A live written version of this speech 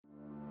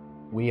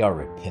We are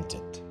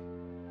repentant.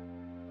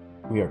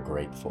 We are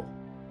grateful.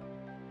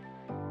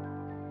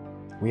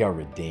 We are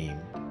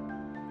redeemed.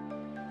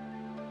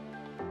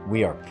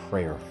 We are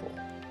prayerful.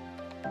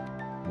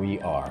 We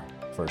are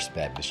First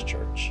Baptist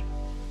Church.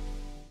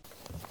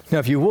 Now,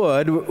 if you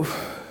would,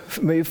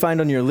 maybe find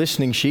on your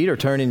listening sheet or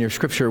turn in your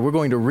scripture, we're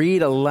going to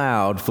read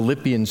aloud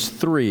Philippians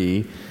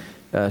 3,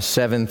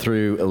 7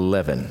 through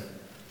 11.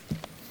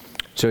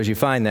 So as you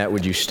find that,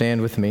 would you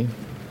stand with me?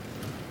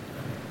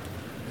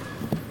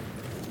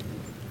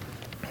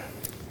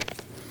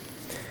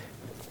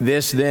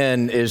 This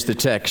then is the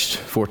text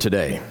for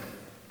today.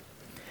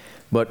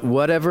 But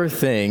whatever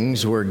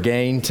things were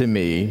gain to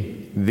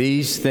me,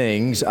 these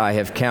things I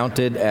have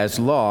counted as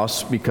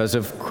loss because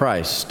of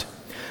Christ.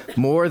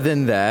 More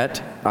than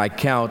that, I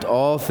count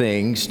all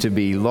things to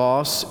be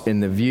loss in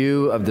the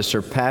view of the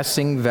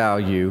surpassing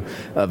value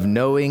of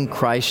knowing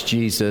Christ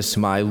Jesus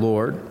my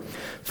Lord,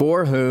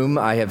 for whom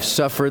I have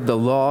suffered the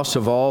loss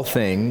of all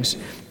things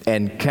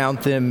and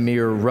count them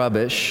mere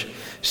rubbish,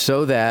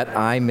 so that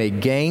I may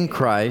gain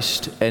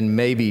Christ and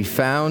may be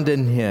found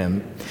in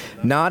Him,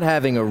 not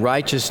having a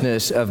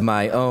righteousness of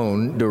my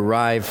own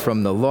derived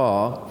from the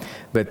law,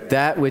 but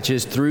that which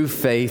is through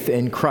faith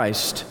in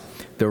Christ,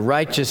 the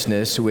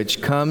righteousness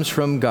which comes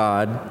from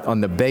God on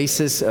the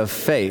basis of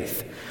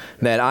faith,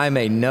 that I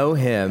may know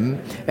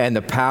Him and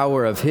the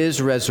power of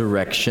His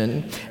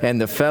resurrection and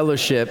the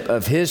fellowship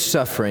of His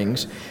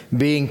sufferings,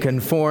 being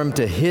conformed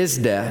to His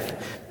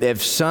death,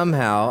 if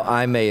somehow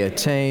I may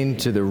attain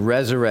to the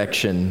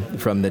resurrection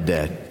from the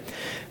dead.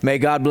 May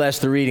God bless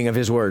the reading of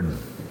His Word.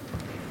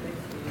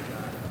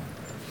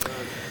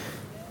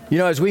 You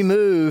know, as we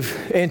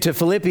move into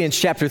Philippians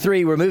chapter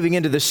 3, we're moving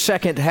into the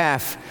second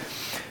half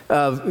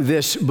of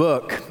this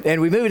book.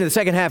 And we move into the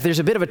second half, there's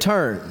a bit of a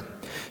turn.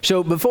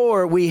 So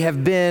before, we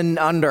have been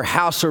under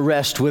house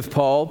arrest with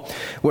Paul,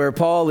 where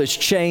Paul is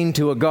chained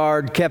to a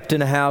guard, kept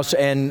in a house,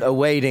 and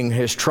awaiting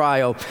his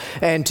trial.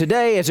 And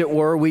today, as it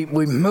were, we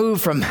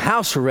move from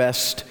house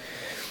arrest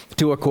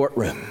to a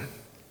courtroom.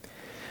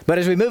 But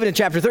as we move into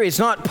chapter 3, it's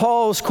not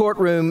Paul's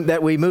courtroom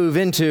that we move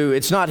into.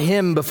 It's not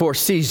him before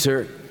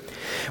Caesar.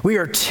 We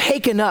are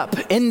taken up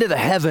into the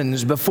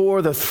heavens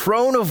before the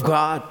throne of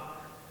God,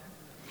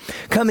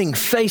 coming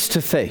face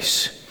to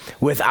face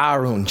with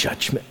our own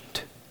judgment.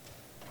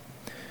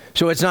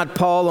 So it's not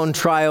Paul on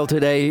trial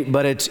today,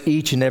 but it's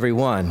each and every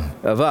one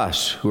of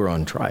us who are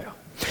on trial.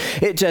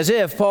 It's as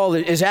if Paul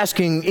is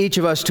asking each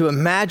of us to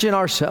imagine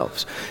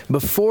ourselves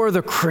before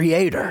the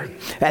Creator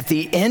at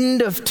the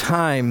end of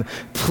time,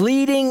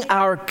 pleading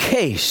our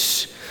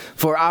case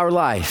for our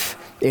life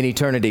in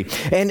eternity.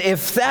 And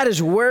if that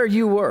is where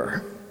you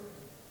were,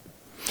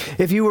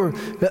 if you were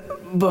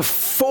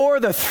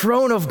before the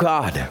throne of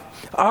God,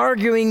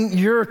 arguing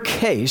your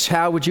case,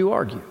 how would you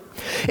argue?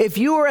 If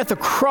you were at the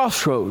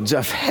crossroads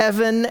of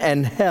heaven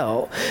and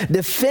hell,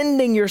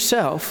 defending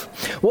yourself,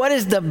 what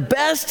is the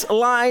best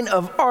line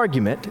of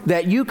argument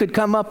that you could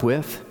come up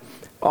with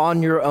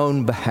on your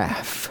own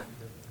behalf?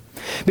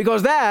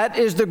 Because that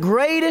is the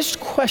greatest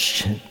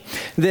question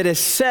that is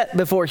set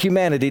before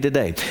humanity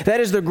today. That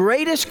is the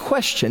greatest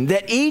question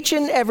that each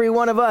and every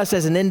one of us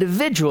as an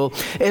individual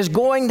is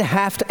going to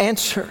have to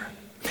answer.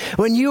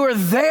 When you are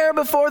there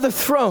before the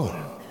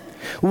throne,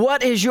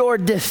 what is your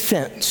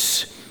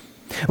defense?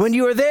 When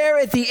you are there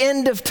at the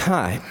end of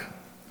time,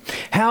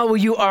 how will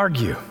you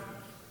argue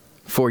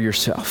for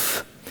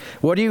yourself?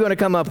 What are you going to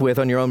come up with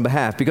on your own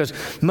behalf? Because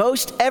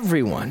most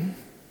everyone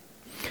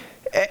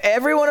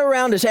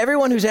around us,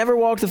 everyone who's ever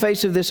walked the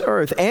face of this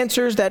earth,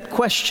 answers that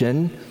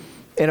question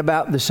in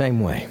about the same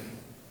way.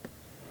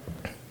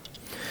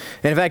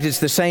 And in fact, it's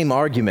the same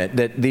argument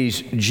that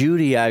these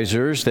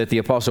Judaizers that the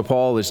Apostle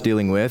Paul is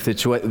dealing with.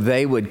 It's what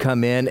they would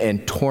come in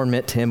and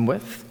torment him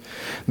with.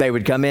 They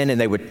would come in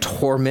and they would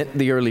torment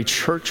the early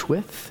church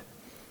with.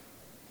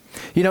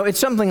 You know, it's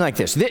something like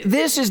this.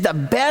 This is the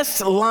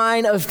best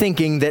line of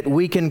thinking that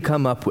we can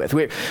come up with.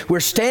 We're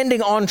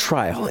standing on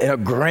trial in a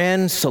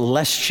grand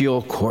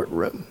celestial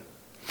courtroom.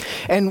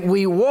 And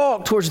we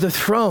walk towards the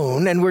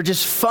throne and we're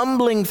just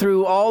fumbling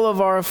through all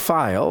of our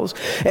files.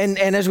 And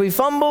as we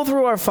fumble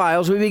through our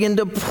files, we begin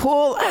to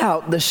pull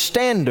out the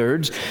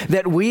standards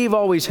that we've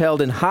always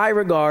held in high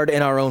regard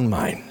in our own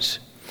minds.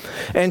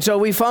 And so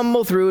we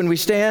fumble through and we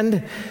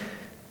stand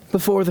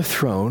before the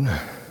throne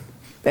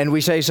and we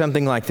say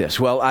something like this.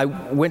 Well, I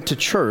went to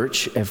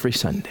church every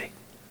Sunday.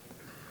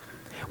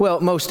 Well,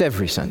 most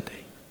every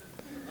Sunday.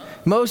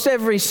 Most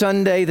every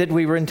Sunday that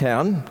we were in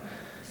town.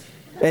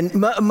 And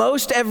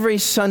most every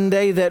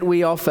Sunday that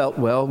we all felt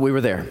well, we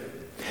were there.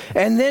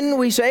 And then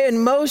we say,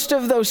 and most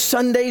of those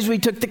Sundays we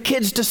took the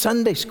kids to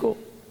Sunday school.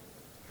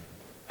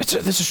 That's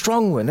a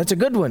strong one. That's a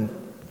good one.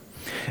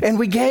 And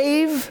we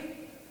gave,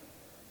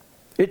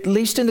 at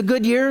least in the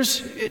good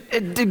years,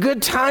 at the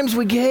good times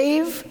we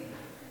gave.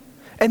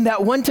 And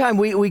that one time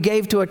we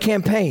gave to a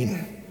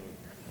campaign.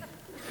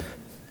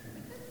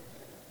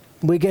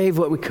 We gave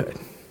what we could.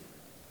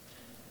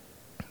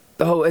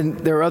 Oh, and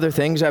there are other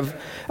things. I've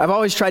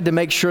always tried to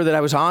make sure that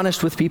I was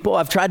honest with people.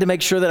 I've tried to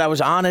make sure that I was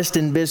honest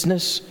in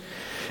business.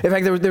 In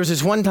fact, there was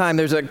this one time,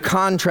 there's a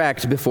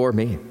contract before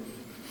me.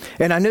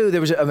 And I knew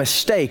there was a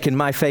mistake in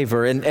my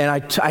favor. And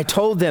I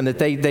told them that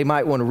they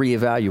might want to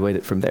reevaluate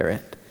it from their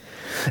end.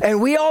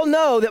 And we all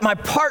know that my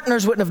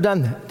partners wouldn't have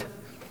done that.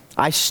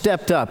 I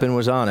stepped up and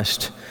was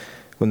honest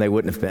when they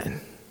wouldn't have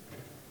been.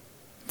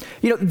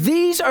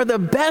 These are the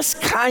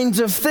best kinds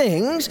of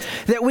things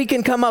that we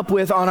can come up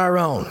with on our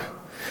own.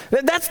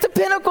 That's the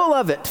pinnacle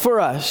of it for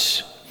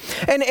us.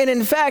 And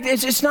in fact,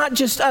 it's not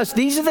just us.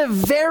 These are the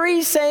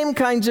very same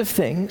kinds of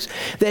things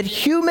that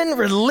human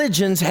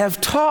religions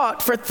have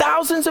taught for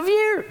thousands of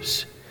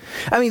years.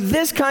 I mean,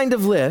 this kind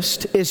of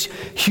list is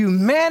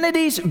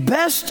humanity's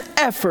best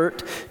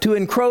effort to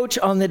encroach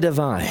on the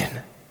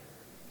divine.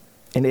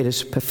 And it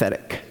is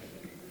pathetic.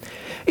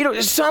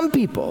 Some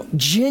people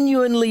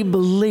genuinely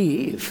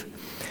believe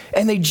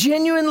and they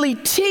genuinely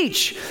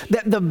teach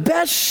that the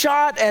best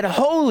shot at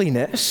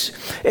holiness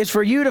is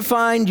for you to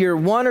find your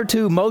one or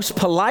two most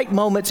polite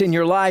moments in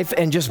your life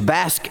and just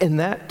bask in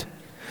that.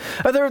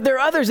 There are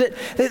others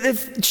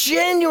that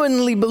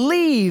genuinely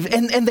believe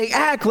and they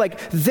act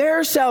like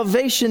their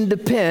salvation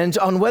depends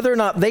on whether or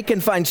not they can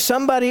find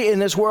somebody in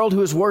this world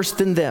who is worse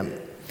than them.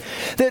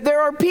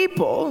 There are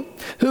people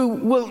who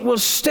will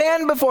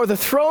stand before the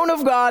throne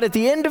of God at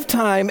the end of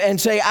time and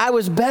say, I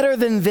was better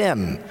than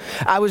them.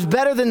 I was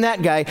better than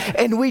that guy.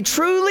 And we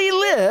truly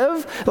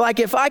live like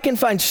if I can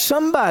find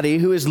somebody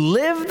who has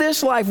lived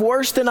this life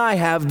worse than I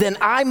have, then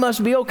I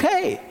must be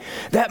okay.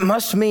 That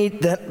must mean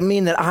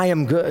that I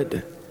am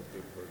good.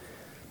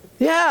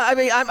 Yeah, I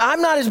mean,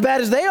 I'm not as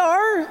bad as they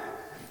are.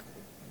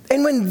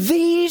 And when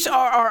these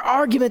are our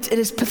arguments, it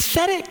is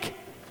pathetic.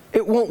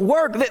 It won't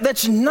work.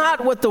 That's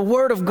not what the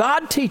Word of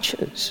God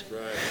teaches.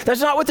 Right. That's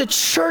not what the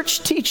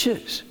church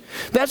teaches.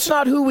 That's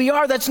not who we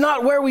are. That's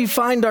not where we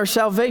find our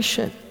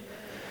salvation.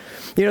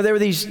 There were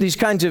these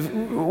kinds of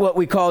what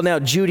we call now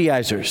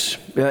Judaizers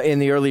in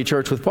the early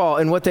church with Paul,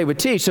 and what they would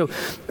teach. So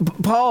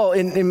Paul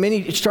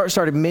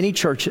started many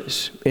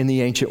churches in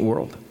the ancient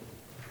world.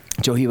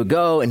 So he would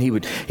go and he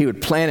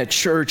would plant a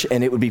church,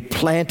 and it would be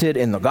planted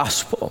in the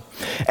gospel.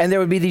 And there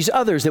would be these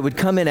others that would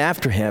come in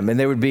after him, and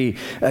there would be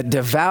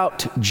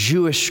devout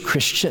Jewish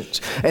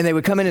Christians. And they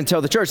would come in and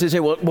tell the church, they'd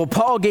say, well,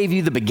 Paul gave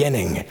you the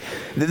beginning.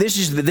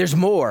 There's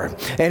more.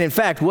 And in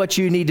fact, what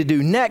you need to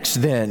do next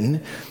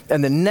then,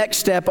 and the next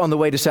step on the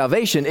way to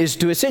salvation, is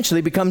to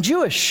essentially become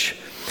Jewish,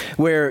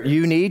 where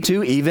you need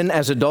to, even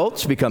as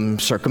adults, become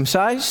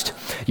circumcised.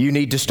 You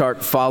need to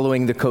start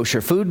following the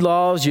kosher food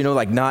laws,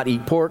 like not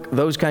eat pork,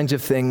 those kinds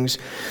of things.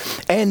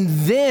 And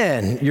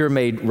then you're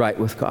made right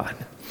with God.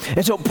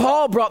 And so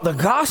Paul brought the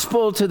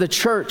gospel to the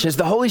church as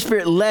the Holy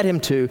Spirit led him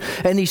to.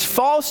 And these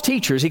false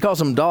teachers, he calls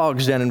them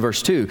dogs down in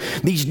verse 2.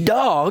 These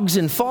dogs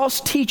and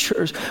false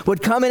teachers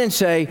would come in and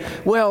say,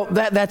 well,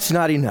 that's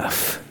not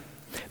enough.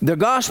 The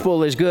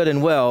gospel is good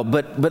and well,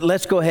 but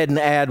let's go ahead and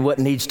add what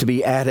needs to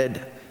be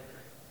added.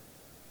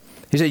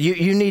 He said,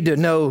 you need to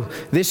know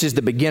this is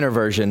the beginner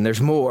version. There's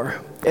more.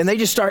 And they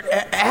just start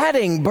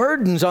adding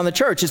burdens on the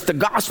church. It's the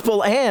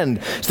gospel and.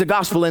 It's the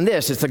gospel in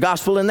this. It's the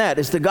gospel in that.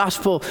 It's the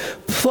gospel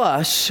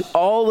plus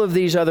all of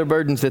these other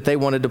burdens that they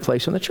wanted to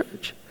place on the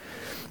church.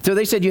 So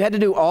they said you had to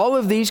do all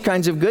of these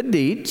kinds of good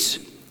deeds,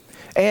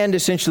 and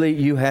essentially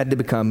you had to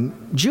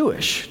become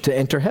Jewish to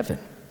enter heaven.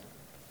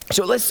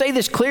 So let's say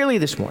this clearly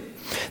this morning.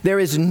 There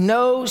is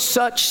no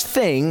such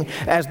thing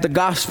as the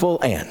gospel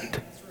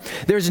and.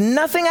 There's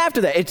nothing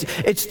after that.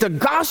 It's the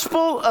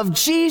gospel of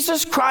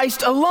Jesus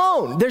Christ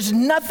alone. There's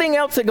nothing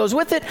else that goes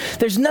with it.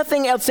 There's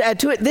nothing else to add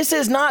to it. This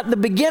is not the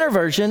beginner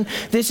version.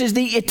 This is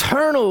the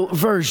eternal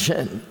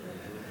version.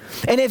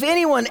 And if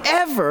anyone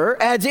ever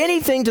adds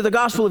anything to the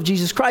gospel of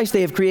Jesus Christ,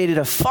 they have created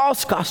a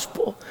false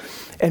gospel,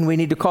 and we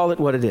need to call it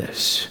what it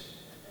is.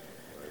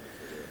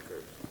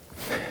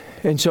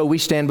 And so we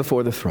stand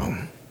before the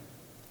throne.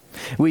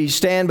 We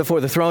stand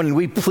before the throne and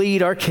we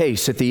plead our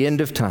case at the end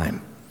of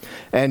time.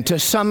 And to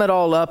sum it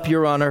all up,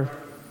 Your Honor,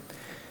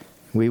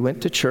 we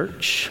went to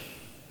church.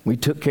 We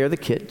took care of the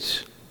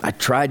kids. I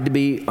tried to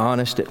be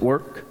honest at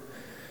work.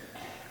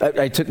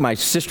 I took my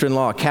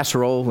sister-in-law a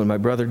casserole when my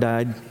brother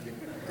died.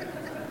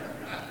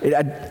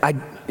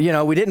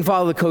 We didn't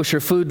follow the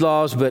kosher food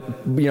laws, but,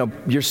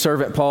 your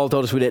servant Paul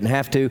told us we didn't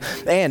have to.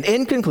 And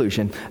in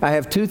conclusion, I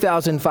have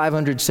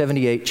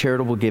 2,578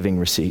 charitable giving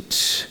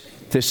receipts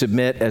to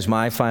submit as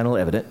my final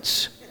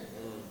evidence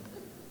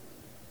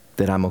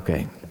that I'm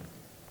okay.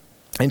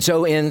 And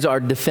so ends our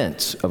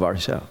defense of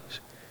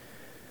ourselves.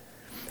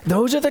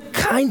 Those are the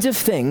kinds of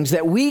things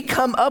that we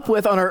come up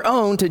with on our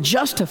own to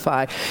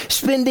justify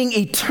spending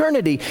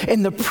eternity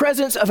in the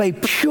presence of a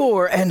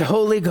pure and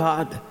holy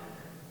God.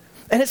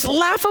 And it's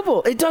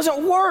laughable. It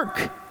doesn't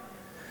work.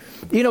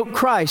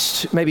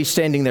 Christ may be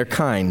standing there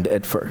kind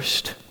at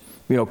first.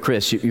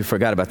 Chris, you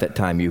forgot about that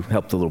time you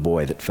helped the little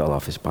boy that fell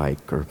off his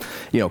bike. Or,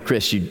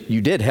 Chris,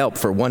 you did help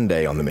for one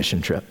day on the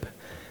mission trip.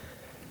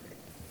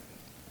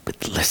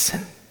 But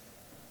listen.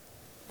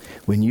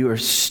 When you are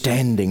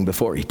standing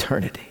before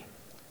eternity,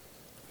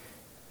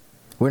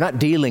 we're not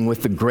dealing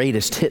with the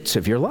greatest hits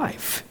of your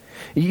life.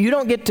 You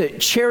don't get to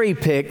cherry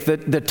pick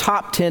the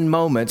top 10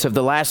 moments of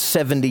the last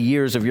 70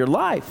 years of your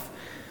life.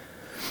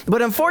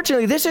 But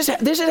unfortunately, this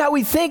is how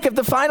we think of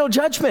the final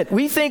judgment.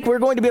 We think we're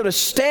going to be able to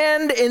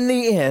stand in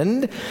the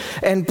end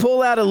and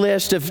pull out a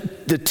list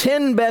of the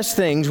 10 best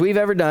things we've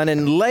ever done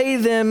and lay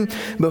them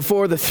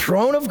before the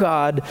throne of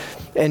God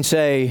and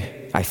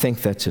say, I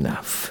think that's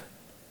enough.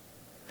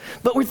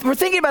 But we're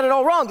thinking about it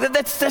all wrong.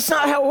 That's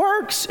not how it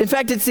works. In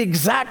fact, it's the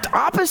exact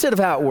opposite of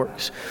how it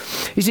works.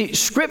 You see,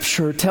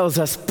 Scripture tells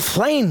us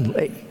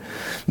plainly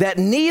that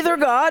neither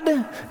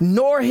God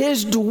nor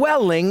his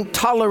dwelling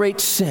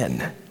tolerates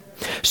sin.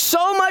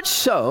 So much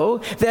so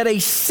that a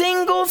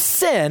single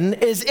sin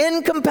is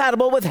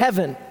incompatible with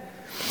heaven.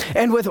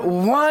 And with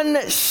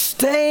one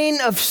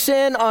stain of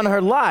sin on her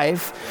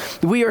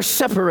life, we are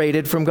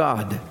separated from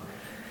God.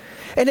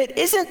 And it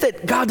isn't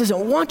that God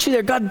doesn't want you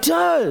there, God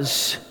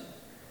does.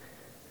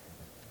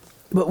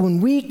 But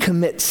when we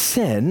commit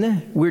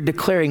sin, we're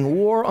declaring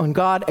war on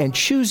God and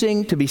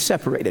choosing to be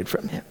separated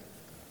from him.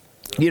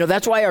 You know,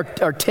 that's why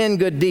our 10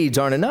 good deeds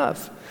aren't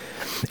enough.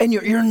 And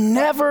you're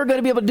never going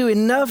to be able to do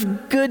enough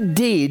good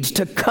deeds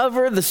to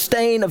cover the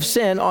stain of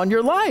sin on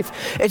your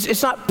life.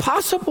 It's not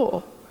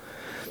possible.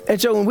 And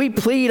so when we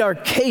plead our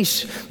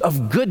case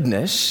of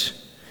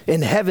goodness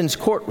in heaven's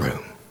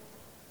courtroom,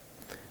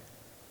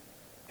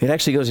 it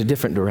actually goes a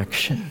different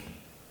direction.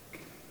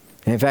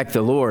 And in fact,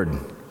 the Lord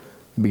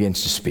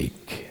begins to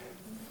speak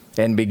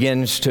and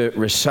begins to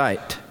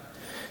recite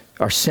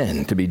our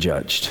sin to be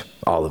judged,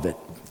 all of it.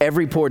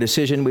 Every poor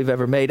decision we've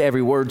ever made,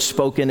 every word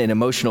spoken, an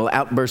emotional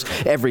outburst,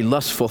 every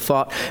lustful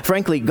thought.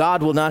 Frankly,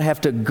 God will not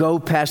have to go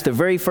past the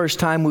very first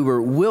time we were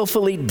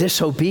willfully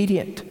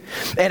disobedient.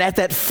 And at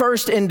that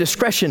first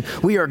indiscretion,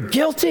 we are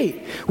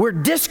guilty. We're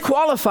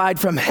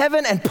disqualified from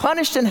heaven and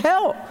punished in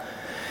hell.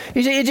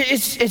 You see,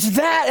 it's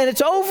that and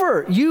it's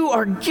over. You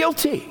are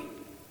guilty.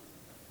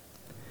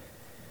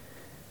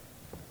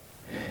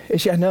 You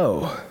see, I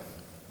know.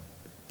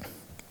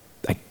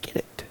 I get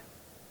it.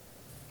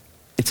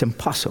 It's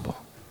impossible.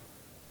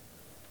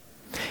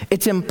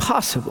 It's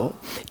impossible,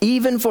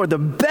 even for the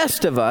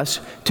best of us,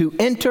 to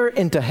enter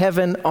into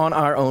heaven on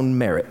our own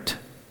merit.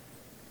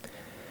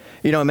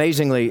 You know,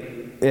 amazingly,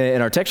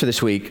 in our text for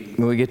this week,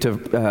 when we get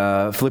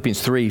to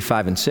Philippians 3,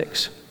 5, and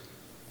 6,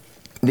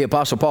 the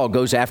Apostle Paul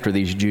goes after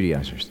these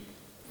Judaizers.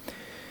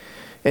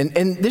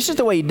 And this is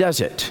the way he does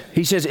it.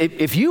 He says,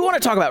 if you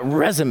want to talk about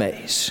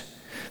resumes,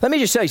 let me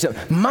just tell you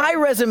something. My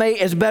resume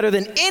is better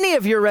than any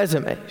of your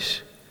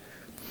resumes.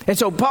 And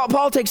so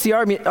Paul takes the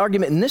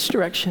argument in this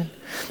direction.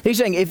 He's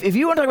saying, if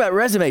you want to talk about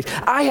resumes,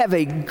 I have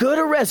a good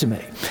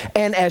resume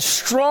and as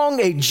strong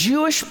a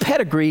Jewish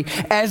pedigree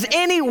as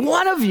any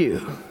one of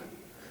you.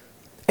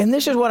 And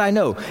this is what I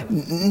know.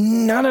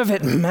 None of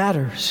it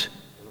matters.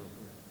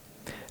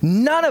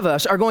 None of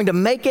us are going to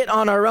make it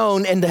on our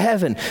own into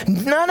heaven.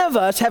 None of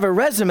us have a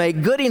resume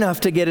good enough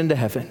to get into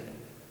heaven.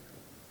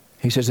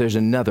 He says there's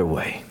another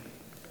way.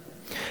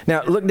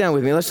 Now, look down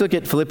with me. Let's look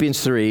at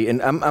Philippians 3,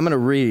 and I'm going to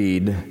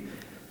read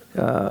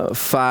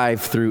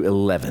 5 through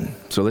 11.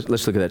 So let's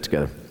look at that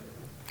together.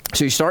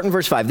 So you start in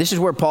verse 5. This is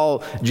where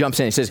Paul jumps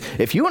in. He says,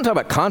 if you want to talk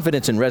about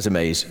confidence in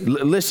resumes,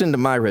 listen to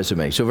my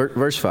resume. So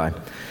verse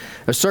 5.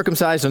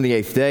 Circumcised on the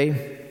 8th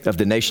day, of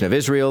the nation of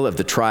Israel, of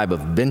the tribe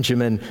of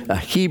Benjamin, a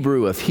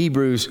Hebrew of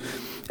Hebrews,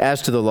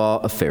 as to the law,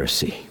 a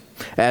Pharisee,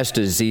 as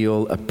to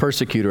zeal, a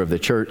persecutor of the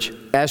church,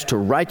 as to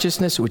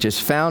righteousness which is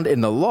found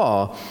in the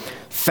law,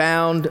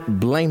 found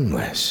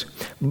blameless.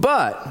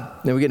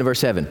 But, then we get to verse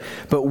 7,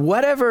 but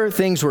whatever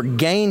things were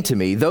gained to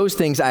me, those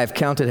things I have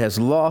counted as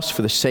loss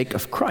for the sake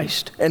of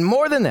Christ. And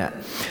more than that,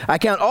 I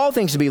count all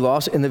things to be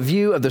loss in the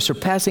view of the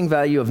surpassing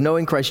value of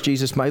knowing Christ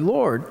Jesus my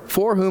Lord,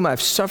 for whom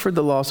I've suffered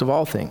the loss of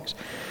all things,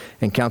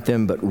 and count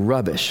them but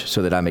rubbish,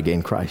 so that I may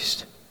gain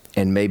Christ,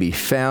 and may be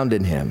found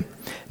in him,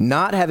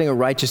 not having a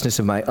righteousness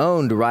of my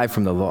own derived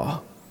from the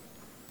law,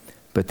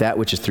 but that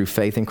which is through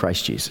faith in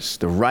Christ Jesus,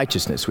 the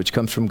righteousness which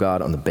comes from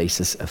God on the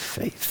basis of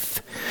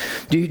faith.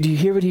 Do you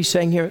hear what he's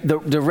saying here?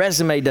 The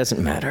resume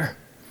doesn't matter.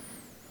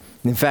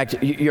 In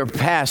fact, your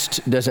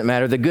past doesn't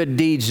matter. The good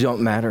deeds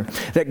don't matter.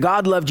 That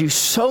God loved you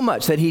so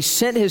much that he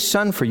sent his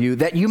son for you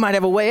that you might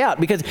have a way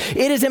out, because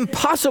it is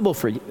impossible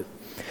for you.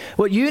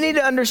 What you need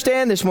to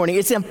understand this morning,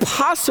 it's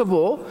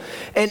impossible,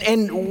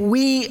 and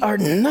we are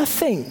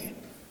nothing.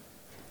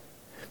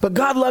 But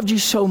God loved you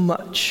so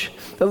much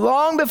that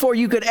long before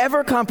you could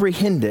ever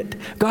comprehend it,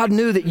 God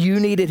knew that you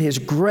needed his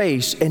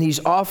grace, and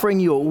he's offering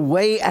you a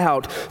way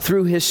out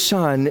through his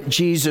son,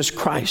 Jesus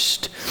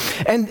Christ.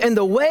 And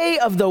the way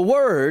of the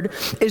word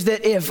is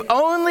that if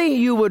only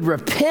you would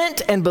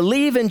repent and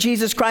believe in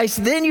Jesus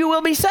Christ, then you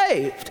will be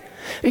saved.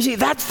 You see,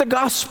 that's the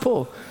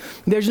gospel.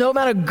 There's no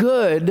amount of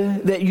good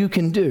that you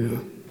can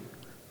do.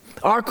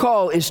 Our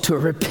call is to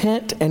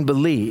repent and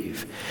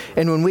believe.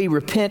 And when we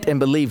repent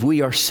and believe,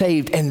 we are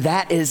saved, and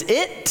that is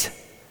it.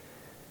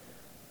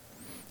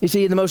 You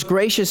see, in the most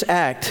gracious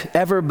act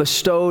ever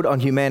bestowed on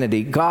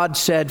humanity, God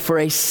said for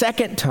a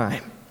second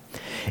time,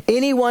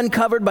 anyone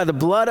covered by the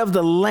blood of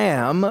the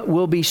Lamb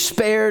will be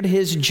spared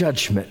his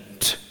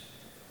judgment.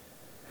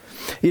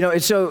 You know,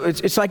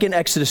 it's like in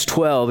Exodus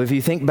 12. If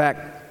you think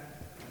back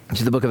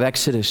to the book of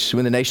Exodus,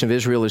 when the nation of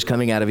Israel is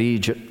coming out of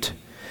Egypt,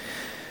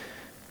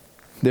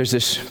 there's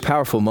this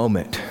powerful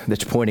moment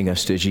that's pointing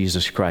us to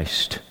Jesus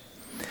Christ.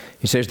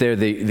 He says there,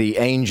 the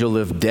angel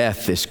of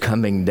death is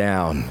coming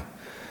down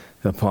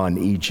upon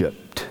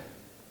Egypt.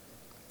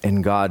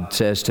 And God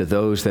says to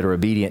those that are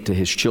obedient to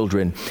his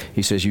children,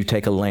 he says, you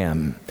take a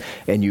lamb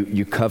and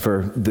you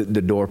cover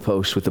the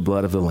doorpost with the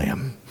blood of the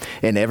lamb.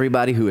 And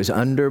everybody who is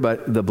under by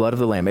the blood of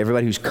the lamb,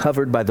 everybody who's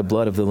covered by the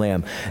blood of the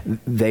lamb,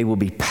 they will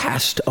be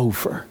passed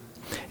over.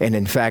 And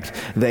in fact,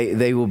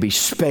 they will be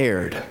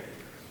spared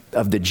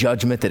of the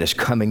judgment that is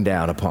coming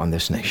down upon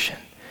this nation.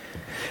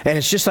 And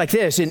it's just like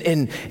this,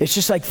 and it's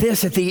just like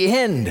this at the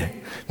end,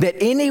 that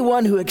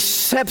anyone who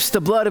accepts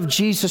the blood of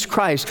Jesus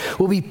Christ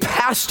will be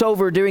passed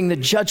over during the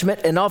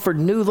judgment and offered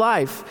new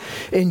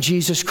life in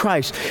Jesus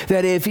Christ.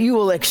 That if you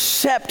will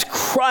accept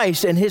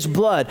Christ and his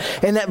blood,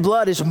 and that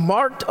blood is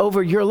marked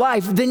over your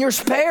life, then you're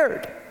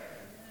spared.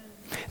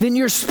 Then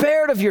you're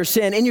spared of your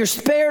sin, and you're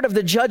spared of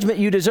the judgment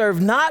you deserve,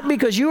 not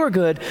because you are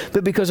good,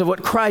 but because of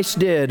what Christ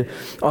did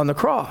on the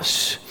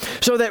cross.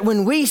 So that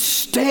when we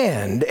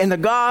stand in the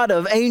God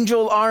of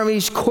angel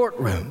armies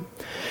courtroom,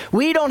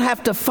 we don't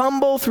have to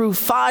fumble through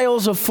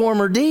files of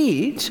former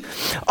deeds.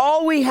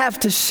 All we have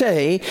to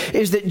say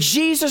is that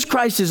Jesus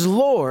Christ is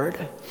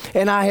Lord,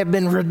 and I have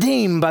been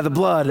redeemed by the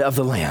blood of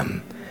the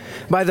Lamb,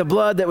 by the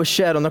blood that was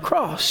shed on the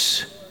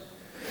cross.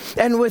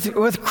 And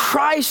with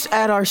Christ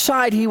at our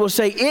side, he will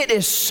say, it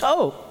is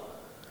so.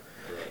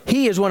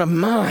 He is one of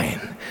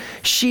mine.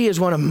 She is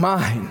one of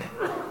mine.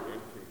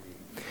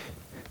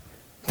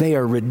 They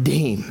are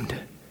redeemed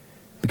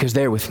because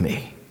they're with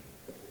me,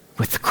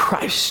 with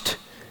Christ.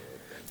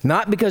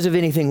 Not because of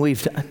anything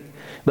we've done,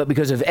 but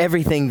because of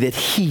everything that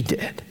he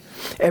did,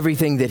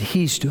 everything that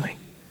he's doing,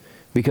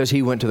 because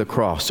he went to the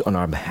cross on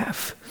our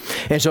behalf.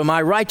 And so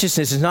my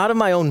righteousness is not of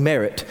my own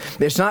merit.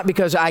 It's not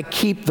because I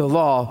keep the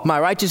law. My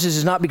righteousness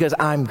is not because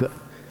I'm good.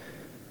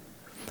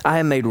 I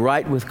am made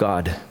right with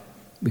God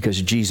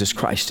because Jesus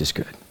Christ is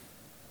good.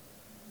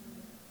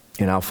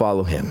 And I'll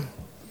follow him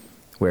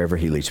wherever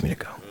he leads me to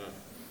go.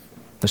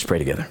 Let's pray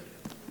together.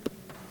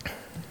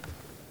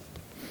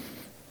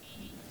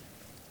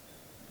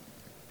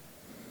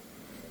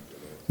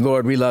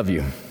 Lord, we love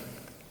you.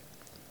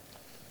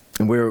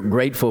 And we're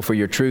grateful for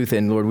your truth,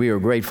 and Lord, we are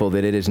grateful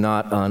that it is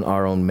not on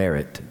our own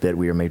merit that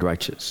we are made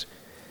righteous.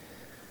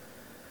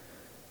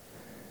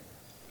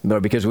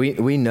 Lord, because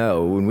we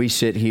know when we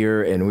sit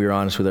here and we're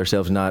honest with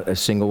ourselves, not a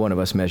single one of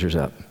us measures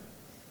up.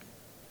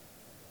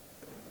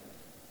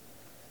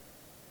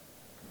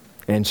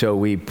 And so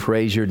we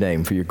praise your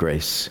name for your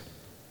grace.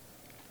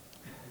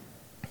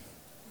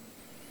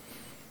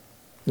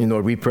 And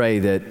Lord, we pray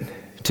that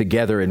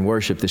together in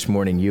worship this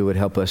morning, you would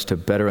help us to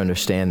better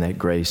understand that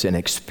grace and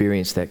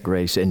experience that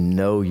grace and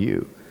know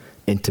you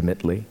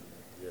intimately.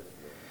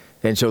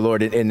 And so,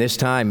 Lord, in this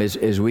time,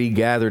 as we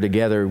gather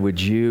together, would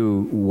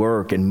you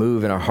work and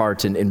move in our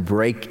hearts and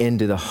break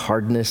into the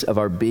hardness of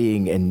our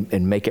being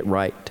and make it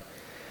right.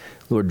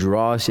 Lord,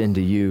 draw us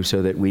into you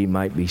so that we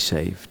might be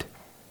saved.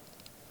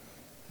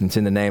 And it's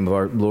in the name of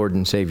our Lord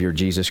and Savior,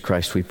 Jesus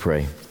Christ, we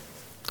pray.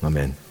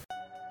 Amen.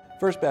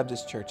 First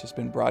Baptist Church has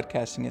been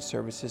broadcasting its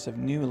services of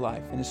new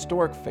life and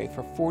historic faith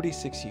for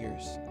 46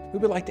 years. We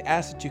would like to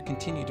ask that you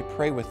continue to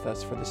pray with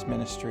us for this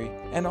ministry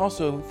and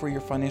also for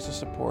your financial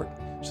support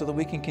so that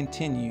we can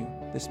continue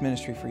this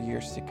ministry for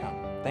years to come.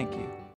 Thank you.